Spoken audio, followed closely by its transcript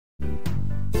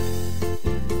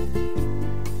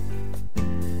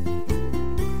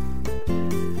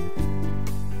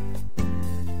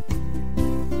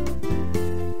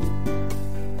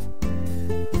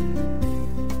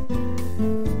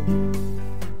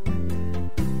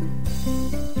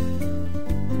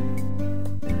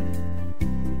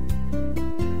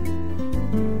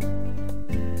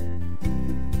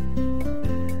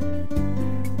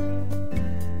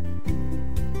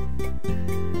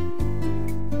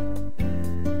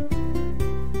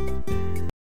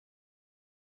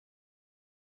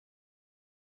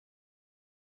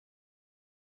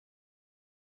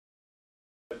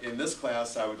But in this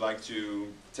class, I would like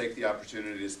to take the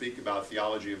opportunity to speak about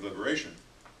theology of liberation.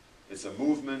 It's a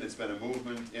movement, it's been a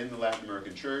movement in the Latin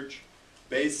American church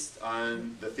based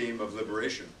on the theme of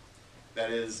liberation.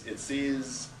 That is, it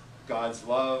sees God's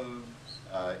love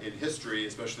in history,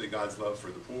 especially God's love for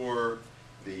the poor,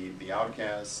 the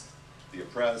outcast, the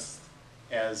oppressed,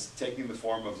 as taking the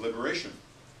form of liberation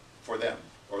for them,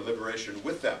 or liberation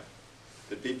with them.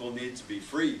 That people need to be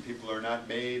free. People are not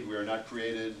made, we are not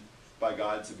created by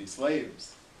God to be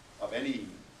slaves of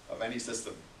any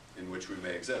system in which we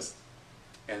may exist.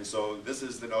 And so this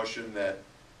is the notion that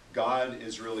God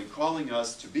is really calling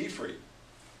us to be free,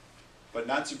 but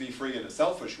not to be free in a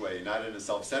selfish way, not in a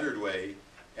self-centered way,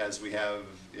 as we have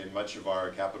in much of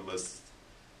our capitalist,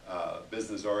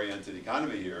 business-oriented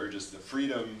economy here, just the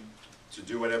freedom to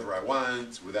do whatever I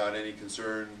want without any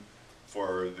concern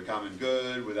for the common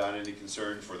good, without any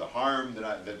concern for the harm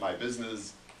that my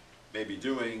business may be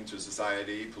doing to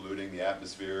society, polluting the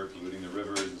atmosphere, polluting the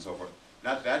rivers, and so forth.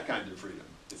 Not that kind of freedom.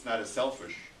 It's not a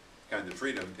selfish kind of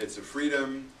freedom. It's a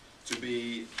freedom to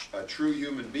be a true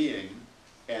human being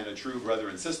and a true brother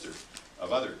and sister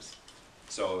of others.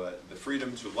 So the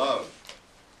freedom to love.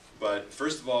 But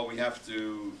first of all, we have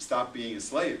to stop being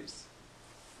slaves.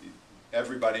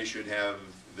 Everybody should have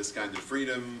this kind of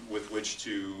freedom with which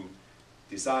to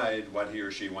decide what he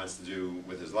or she wants to do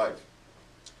with his life.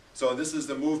 So this is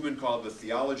the movement called the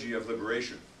Theology of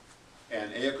Liberation.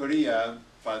 And Ellacuría,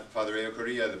 Father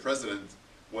Ellacuría, the president,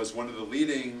 was one of the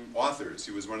leading authors.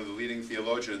 He was one of the leading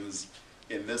theologians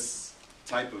in this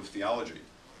type of theology.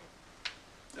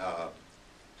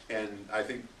 And I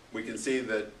think we can see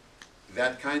that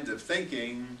that kind of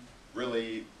thinking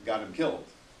really got him killed.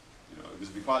 You know, it was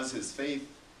because his faith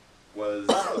was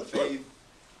a faith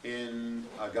in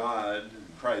a God,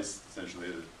 Christ, essentially,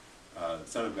 the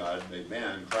Son of God, made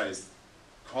man, Christ,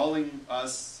 calling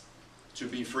us to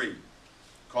be free,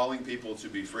 calling people to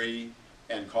be free,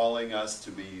 and calling us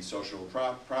to be social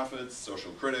prophets,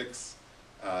 social critics,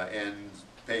 and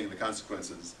paying the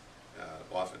consequences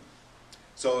often.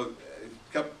 So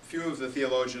a few of the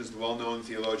theologians, the well-known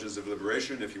theologians of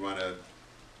liberation, if you want to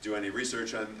do any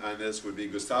research on this, would be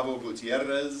Gustavo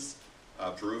Gutierrez,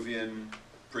 a Peruvian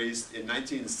priest. In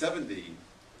 1970,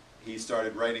 he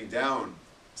started writing down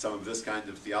some of this kind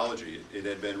of theology. It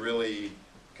had been really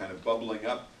kind of bubbling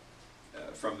up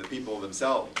from the people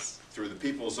themselves, through the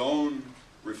people's own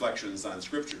reflections on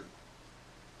Scripture.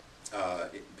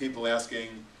 People asking,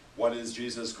 what is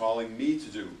Jesus calling me to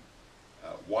do?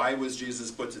 Why was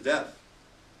Jesus put to death?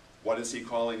 What is he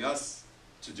calling us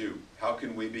to do? How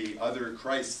can we be other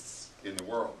Christs in the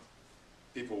world?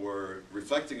 People were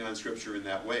reflecting on Scripture in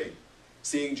that way,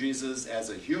 seeing Jesus as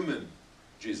a human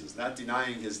Jesus, not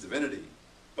denying his divinity,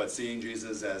 but seeing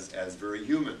Jesus as very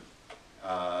human.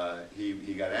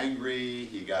 He got angry,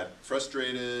 he got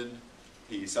frustrated,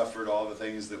 he suffered all the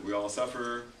things that we all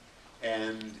suffer,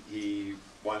 and he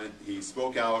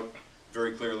spoke out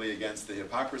very clearly against the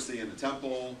hypocrisy in the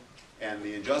temple and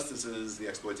the injustices, the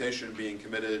exploitation being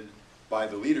committed by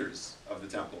the leaders of the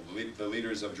temple, the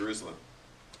leaders of Jerusalem.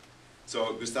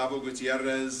 So Gustavo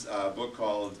Gutierrez, a book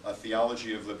called A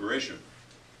Theology of Liberation.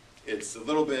 It's a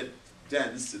little bit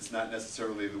dense, it's not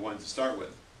necessarily the one to start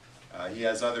with. He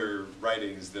has other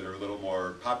writings that are a little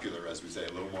more popular, as we say,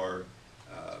 a little more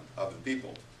of the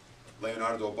people.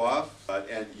 Leonardo Boff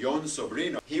and Jon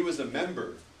Sobrino, he was a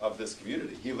member of this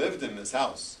community. He lived in this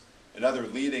house, another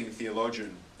leading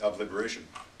theologian of liberation.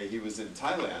 He was in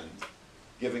Thailand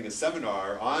giving a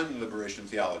seminar on liberation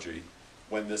theology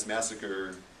when this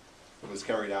massacre was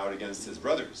carried out against his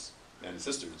brothers and his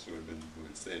sisters who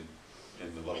had stayed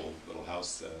in the little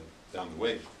house down the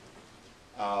way.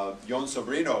 Jon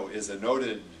Sobrino is a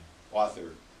noted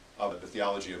author of the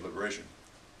Theology of Liberation.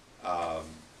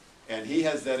 And he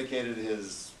has dedicated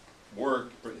his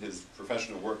work, his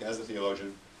professional work as a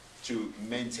theologian, to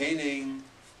maintaining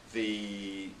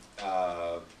the,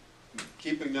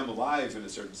 keeping them alive in a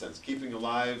certain sense, keeping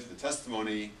alive the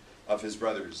testimony of his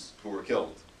brothers who were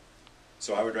killed.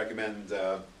 So I would recommend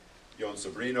Jon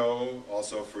Sobrino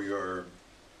also for your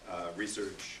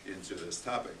research into this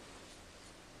topic.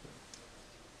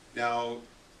 Now,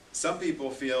 some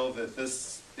people feel that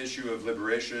this issue of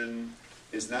liberation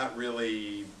is not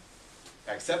really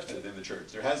accepted in the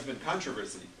church. There has been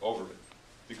controversy over it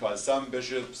because some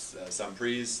bishops, some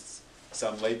priests,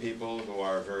 some lay people who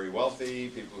are very wealthy,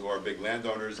 people who are big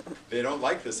landowners, they don't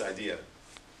like this idea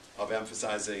of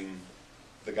emphasizing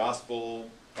the gospel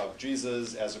of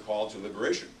Jesus as a call to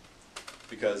liberation.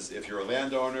 Because if you're a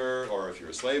landowner, or if you're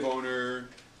a slave owner,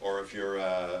 or if you're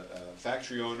a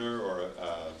factory owner, or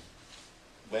a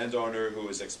landowner who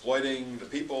is exploiting the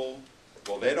people,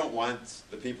 Well, they don't want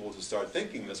the people to start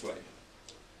thinking this way.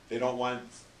 They don't want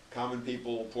common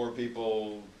people, poor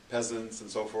people, peasants, and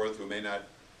so forth, who may not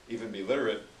even be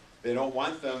literate. They don't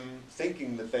want them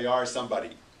thinking that they are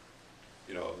somebody,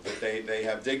 you know, that they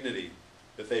have dignity,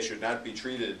 that they should not be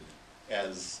treated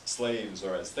as slaves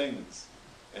or as things.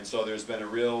 And so there's been a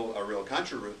real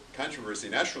controversy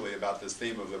naturally about this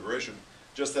theme of liberation,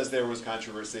 just as there was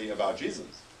controversy about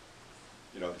Jesus.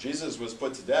 You know, Jesus was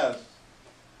put to death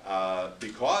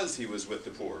because he was with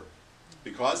the poor,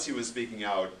 because he was speaking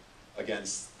out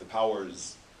against the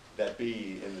powers that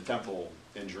be in the temple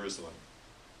in Jerusalem.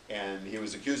 And he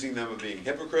was accusing them of being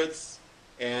hypocrites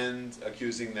and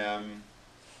accusing them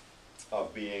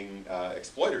of being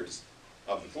exploiters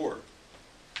of the poor.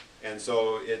 And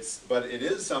so but it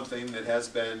is something that has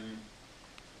been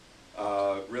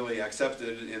really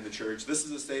accepted in the church. This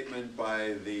is a statement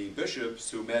by the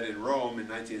bishops who met in Rome in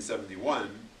 1971.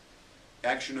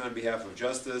 Action on behalf of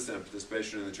justice and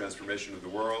participation in the transformation of the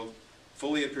world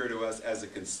fully appear to us as a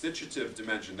constitutive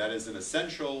dimension, that is an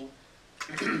essential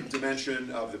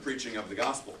dimension of the preaching of the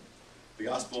gospel. The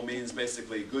gospel means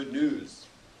basically good news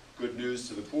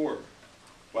to the poor.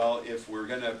 Well, if we're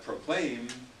going to proclaim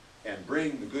and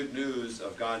bring the good news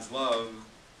of God's love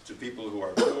to people who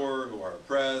are poor, who are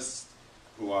oppressed,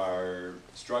 who are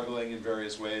struggling in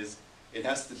various ways, it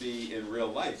has to be in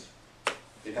real life.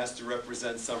 It has to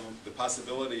represent the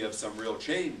possibility of some real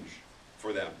change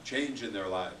for them, change in their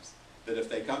lives. That if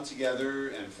they come together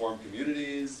and form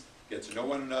communities, get to know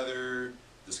one another,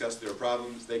 discuss their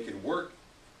problems, they can work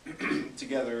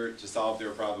together to solve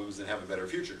their problems and have a better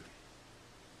future.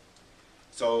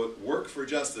 So work for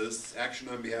justice, action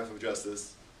on behalf of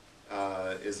justice,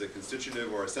 is a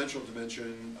constitutive or essential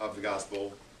dimension of the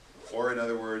gospel, or in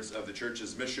other words, of the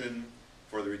church's mission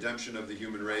for the redemption of the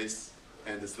human race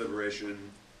and its liberation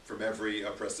from every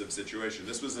oppressive situation.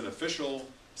 This was an official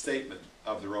statement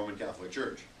of the Roman Catholic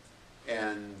Church.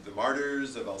 And the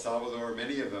martyrs of El Salvador,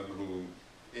 many of them who,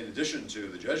 in addition to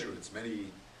the Jesuits, many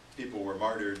people were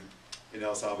martyred in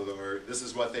El Salvador, this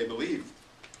is what they believed.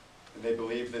 And they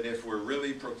believed that if we're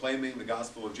really proclaiming the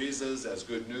gospel of Jesus as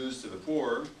good news to the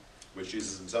poor, which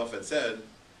Jesus himself had said,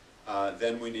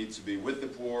 then we need to be with the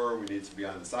poor, we need to be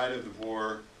on the side of the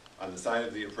poor, on the side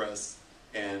of the oppressed,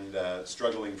 and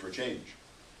struggling for change.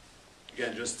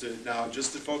 Again, just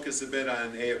to focus a bit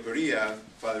on Ellacuría,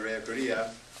 Father Ellacuría,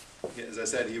 as I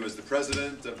said, he was the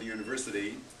president of the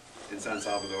university in San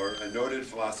Salvador, a noted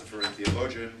philosopher and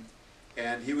theologian,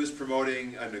 and he was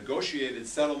promoting a negotiated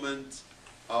settlement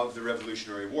of the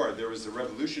Revolutionary War. There was a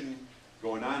revolution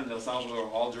going on in El Salvador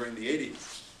all during the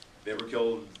 80s. They were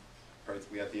killed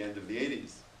practically at the end of the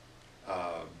 80s.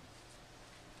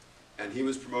 And he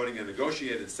was promoting a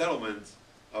negotiated settlement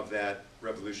of that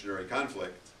revolutionary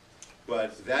conflict.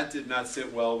 But that did not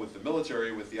sit well with the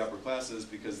military, with the upper classes,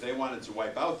 because they wanted to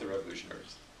wipe out the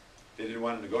revolutionaries. They didn't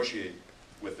want to negotiate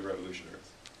with the revolutionaries.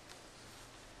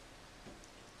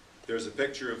 There's a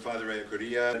picture of Father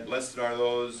Ellacuría. Blessed are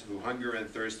those who hunger and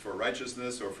thirst for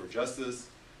righteousness or for justice,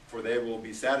 for they will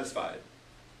be satisfied.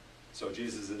 So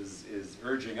Jesus is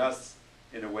urging us,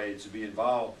 in a way, to be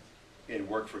involved in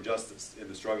work for justice, in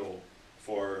the struggle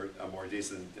for a more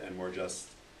decent and more just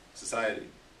society.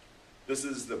 This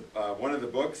is one of the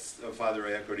books of Father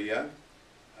Ellacuría.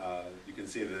 You can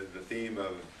see the theme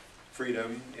of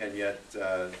freedom, and yet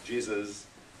Jesus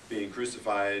being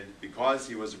crucified because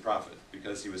he was a prophet,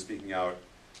 because he was speaking out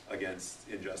against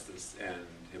injustice and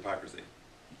hypocrisy.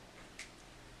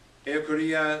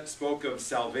 Ellacuría spoke of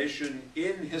salvation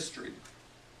in history,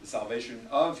 the salvation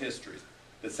of history.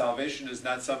 That salvation is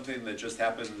not something that just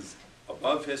happens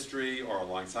above history or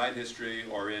alongside history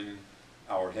or in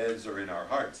our heads or in our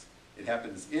hearts. It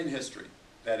happens in history.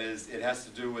 That is, it has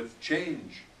to do with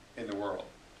change in the world.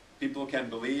 People can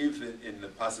believe in the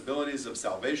possibilities of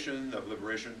salvation, of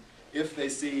liberation, if they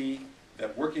see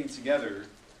that working together,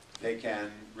 they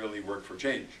can really work for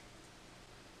change.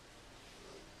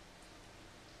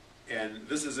 And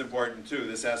this is important too,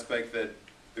 this aspect that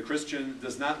the Christian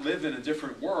does not live in a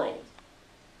different world.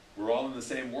 We're all in the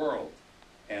same world,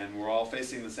 and we're all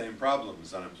facing the same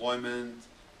problems: unemployment,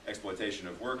 exploitation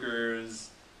of workers,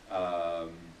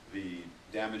 the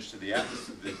damage to the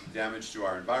atmosphere, the damage to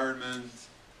our environment,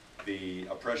 the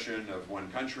oppression of one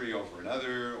country over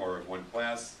another, or of one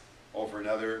class over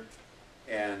another.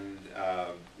 And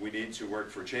we need to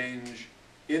work for change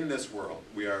in this world.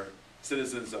 We are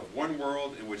citizens of one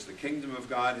world in which the kingdom of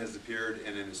God has appeared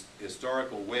in an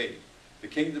historical way. The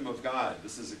kingdom of God,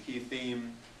 this is a key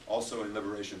theme also in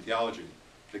liberation theology.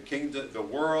 The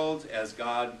world as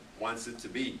God wants it to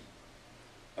be.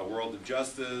 A world of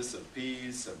justice, of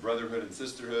peace, of brotherhood and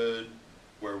sisterhood,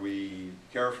 where we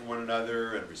care for one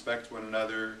another and respect one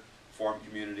another, form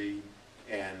community,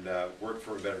 and work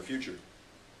for a better future.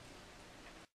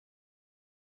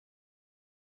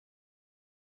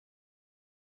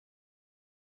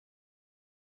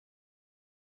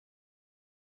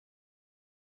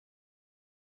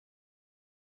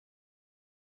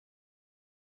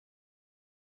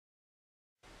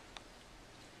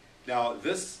 Now,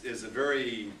 this is a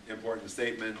very important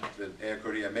statement that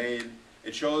Eacoria made.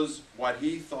 It shows what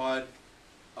he thought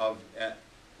of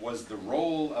was the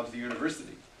role of the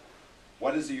university.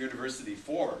 What is a university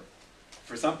for?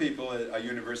 For some people, a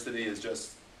university is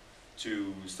just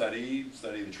to study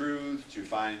the truth, to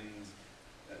find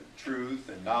truth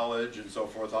and knowledge and so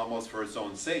forth, almost for its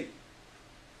own sake.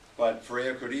 But for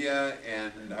Eacoria,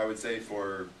 and I would say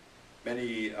for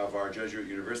many of our Jesuit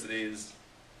universities,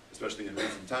 especially in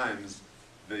recent times,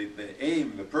 the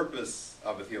aim, the purpose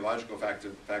of a theological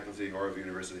faculty or of a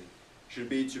university should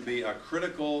be to be a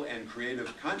critical and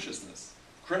creative consciousness.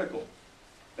 Critical.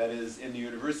 That is, in the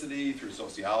university, through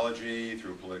sociology,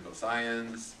 through political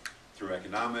science, through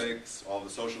economics, all the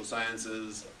social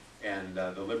sciences, and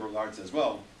the liberal arts as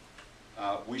well.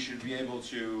 We should be able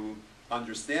to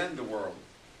understand the world.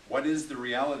 What is the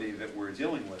reality that we're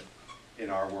dealing with in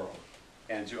our world?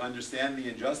 And to understand the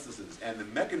injustices and the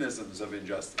mechanisms of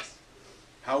injustice.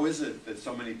 How is it that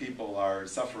so many people are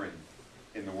suffering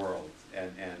in the world,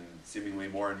 and seemingly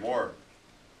more and more?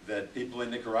 That people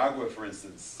in Nicaragua, for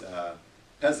instance,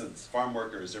 peasants, farm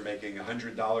workers, are making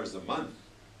 $100 a month.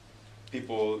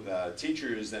 People,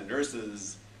 teachers and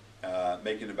nurses,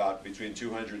 making about between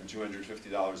 $200 and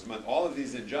 $250 a month. All of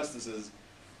these injustices,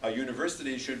 a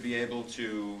university should be able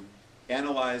to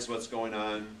analyze what's going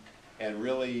on and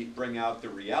really bring out the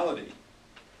reality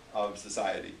of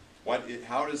society.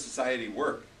 How does society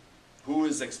work? Who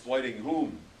is exploiting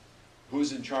whom?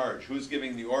 Who's in charge? Who's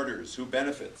giving the orders? Who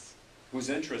benefits? Whose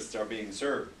interests are being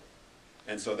served?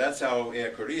 And so that's how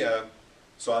Eacoria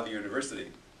saw the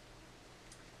university.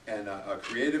 And a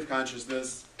creative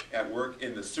consciousness at work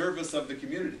in the service of the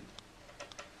community.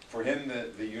 For him,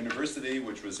 the university,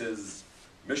 which was his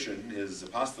mission, his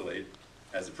apostolate,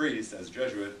 as a priest, as a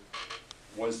Jesuit,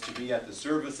 was to be at the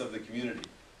service of the community.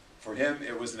 For him,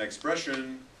 it was an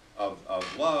expression of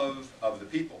love of the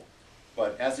people.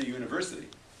 But as a university,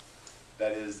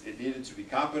 that is, it needed to be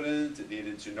competent, it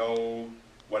needed to know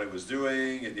what it was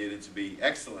doing, it needed to be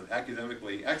excellent,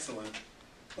 academically excellent,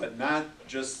 but not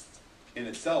just in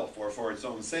itself or for its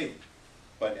own sake,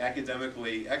 but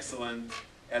academically excellent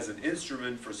as an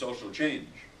instrument for social change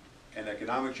and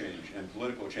economic change and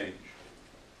political change.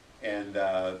 And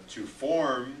to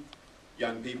form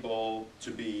young people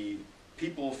to be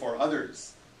people for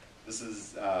others. This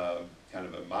is kind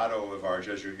of a motto of our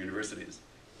Jesuit universities,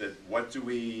 that what do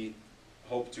we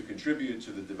hope to contribute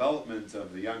to the development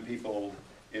of the young people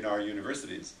in our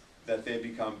universities? That they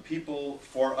become people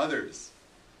for others.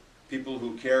 People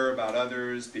who care about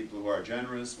others, people who are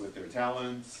generous with their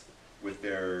talents, with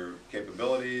their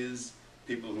capabilities,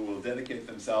 people who will dedicate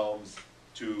themselves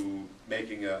to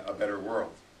making a better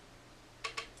world.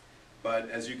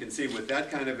 But as you can see, with that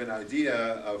kind of an idea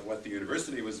of what the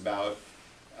university was about,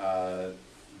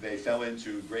 they fell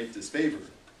into great disfavor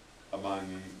among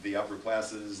the upper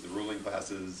classes, the ruling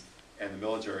classes, and the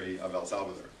military of El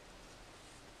Salvador.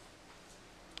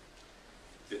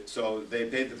 So they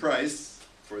paid the price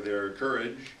for their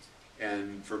courage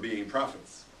and for being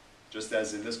prophets. Just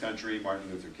as in this country,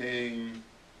 Martin Luther King,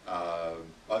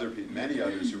 many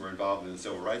others who were involved in the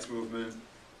civil rights movement,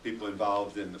 people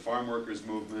involved in the farm workers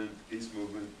movement, peace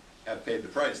movement, have paid the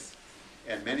price.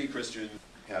 And many Christians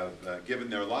have given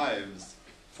their lives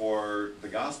for the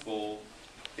gospel,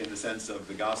 in the sense of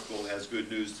the gospel as good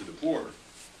news to the poor.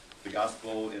 The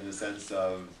gospel in the sense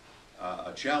of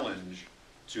a challenge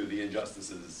to the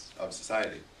injustices of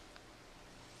society.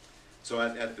 So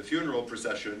at the funeral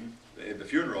procession, in the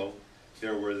funeral,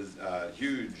 there was a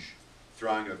huge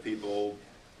throng of people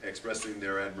expressing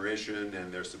their admiration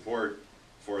and their support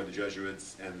for the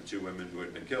Jesuits and the two women who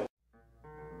had been killed.